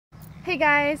Hey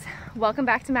guys, welcome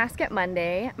back to Mask It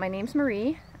Monday. My name's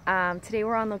Marie. Today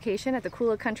we're on location at the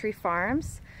Cooler Country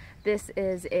Farms. This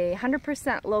is a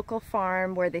 100% local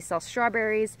farm where they sell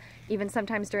strawberries. Even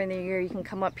sometimes during the year you can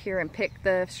come up here and pick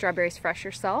the strawberries fresh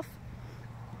yourself.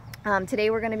 Today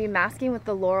we're going to be masking with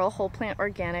the Laurel Whole Plant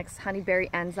Organics Honeyberry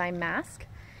Enzyme Mask.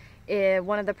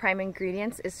 One of the prime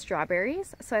ingredients is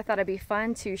strawberries, so I thought it'd be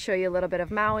fun to show you a little bit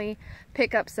of Maui,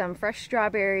 pick up some fresh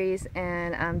strawberries,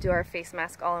 and do our face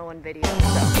mask all in one video.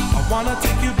 I wanna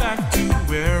take you back to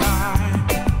where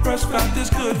I first felt this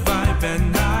good vibe,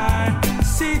 and I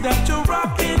see that you're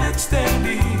rocking it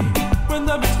steady. When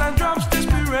the bassline drops, just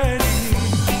be ready.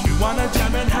 You wanna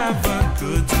jam and have a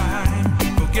good time,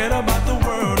 forget about the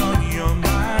world on your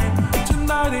mind.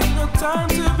 Tonight ain't no time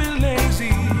to be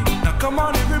lazy. Now come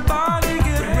on everybody,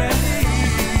 get ready.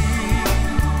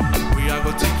 We are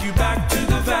gonna take you back to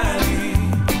the valley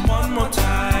one more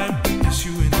time. It's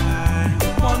you and I,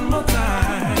 one more time.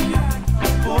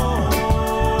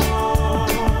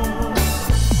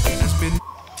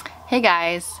 Hey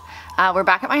guys, we're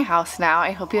back at my house now.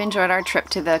 I hope you enjoyed our trip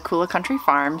to the Cooler Country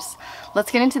Farms.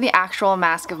 Let's get into the actual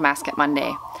mask of Mask It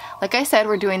Monday. Like I said,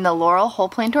 we're doing the Laurel Whole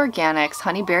Plant Organics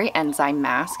Honeyberry Enzyme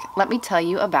Mask. Let me tell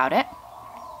you about it.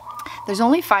 There's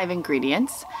only 5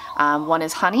 ingredients. One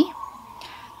is honey,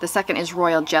 the second is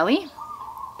royal jelly,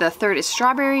 the third is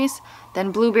strawberries,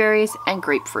 then blueberries and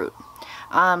grapefruit.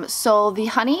 So the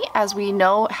honey, as we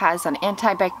know, has an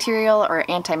antibacterial or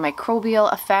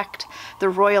antimicrobial effect. The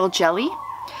royal jelly,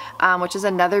 which is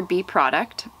another bee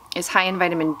product, is high in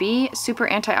vitamin B, super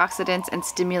antioxidants, and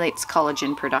stimulates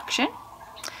collagen production.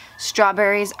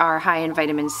 Strawberries are high in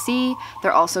vitamin C.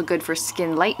 They're also good for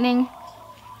skin lightening,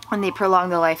 and they prolong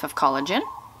the life of collagen.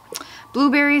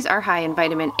 Blueberries are high in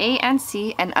vitamin A and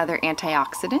C and other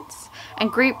antioxidants. And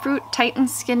grapefruit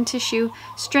tightens skin tissue,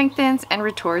 strengthens and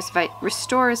restores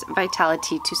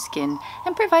vitality to skin,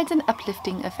 and provides an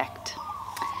uplifting effect.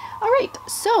 Alright,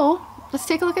 so let's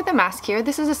take a look at the mask here.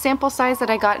 This is a sample size that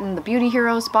I got in the Beauty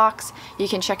Heroes box. You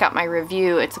can check out my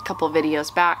review. It's a couple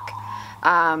videos back.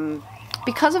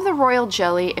 Because of the royal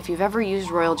jelly, if you've ever used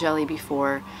royal jelly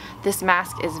before, this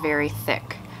mask is very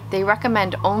thick. They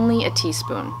recommend only a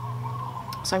teaspoon.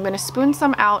 So I'm going to spoon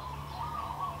some out.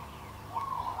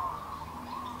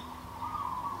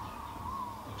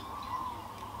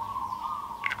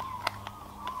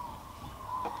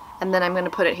 And then I'm going to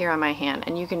put it here on my hand,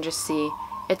 and you can just see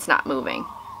it's not moving.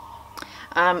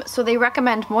 So they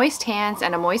recommend moist hands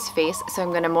and a moist face, so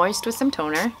I'm going to moisten with some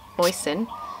toner, glisten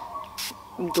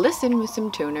with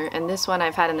some toner, and this one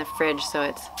I've had in the fridge, so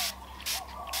it's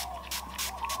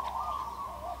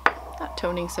not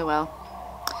toning so well.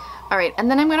 Alright,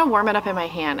 and then I'm going to warm it up in my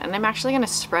hand, and I'm actually going to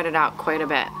spread it out quite a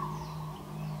bit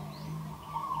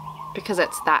because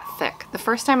it's that thick. The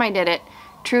first time I did it,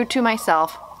 true to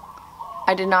myself,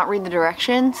 I did not read the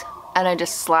directions, and I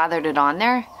just slathered it on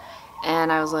there,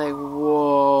 and I was like,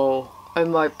 whoa, I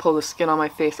might pull the skin on my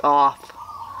face off.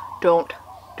 Don't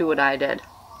do what I did.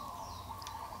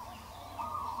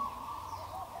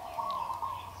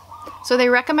 So they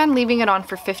recommend leaving it on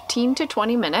for 15 to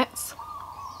 20 minutes,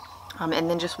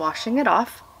 and then just washing it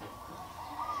off.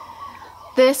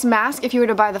 This mask, if you were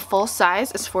to buy the full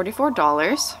size, is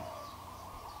 $44.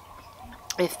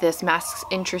 If this mask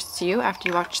interests you after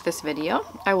you watch this video,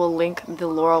 I will link the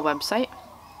Laurel website.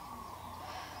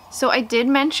 So I did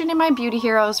mention in my Beauty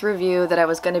Heroes review that I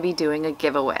was going to be doing a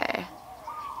giveaway.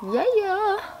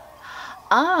 Yeah.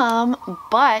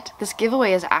 But this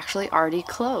giveaway is actually already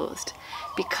closed,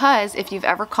 because if you've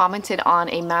ever commented on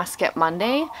a Mask It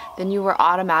Monday, then you were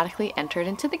automatically entered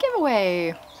into the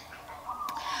giveaway.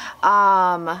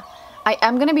 I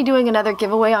am going to be doing another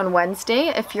giveaway on Wednesday.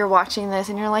 If you're watching this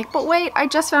and you're like, but wait, I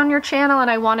just found your channel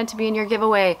and I wanted to be in your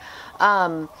giveaway.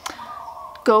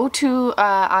 Go to,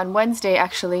 on Wednesday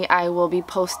actually, I will be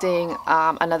posting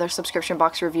another subscription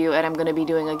box review, and I'm going to be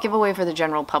doing a giveaway for the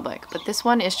general public. But this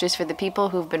one is just for the people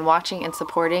who've been watching and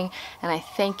supporting, and I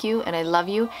thank you and I love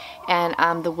you.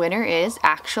 And the winner is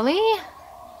actually...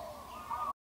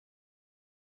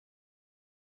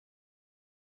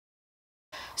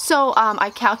 So I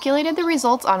calculated the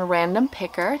results on Random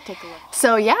Picker. Take a look.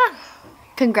 So yeah,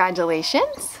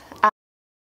 congratulations.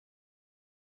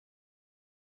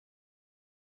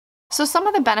 So some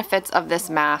of the benefits of this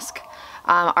mask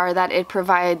are that it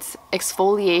provides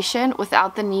exfoliation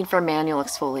without the need for manual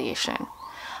exfoliation.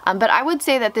 But I would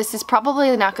say that this is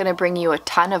probably not going to bring you a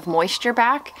ton of moisture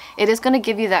back. It is going to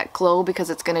give you that glow because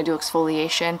it's going to do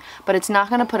exfoliation, but it's not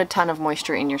going to put a ton of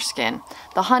moisture in your skin.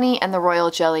 The honey and the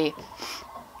royal jelly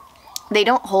They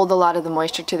don't hold a lot of the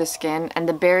moisture to the skin, and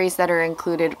the berries that are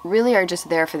included really are just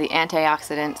there for the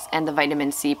antioxidants and the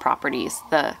vitamin C properties,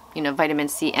 the vitamin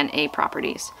C and A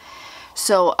properties.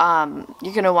 So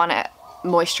you're going to want to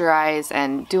moisturize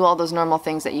and do all those normal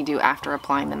things that you do after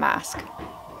applying the mask.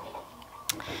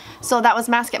 So that was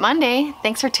Mask It Monday.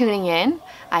 Thanks for tuning in.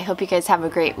 I hope you guys have a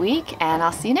great week, and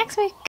I'll see you next week.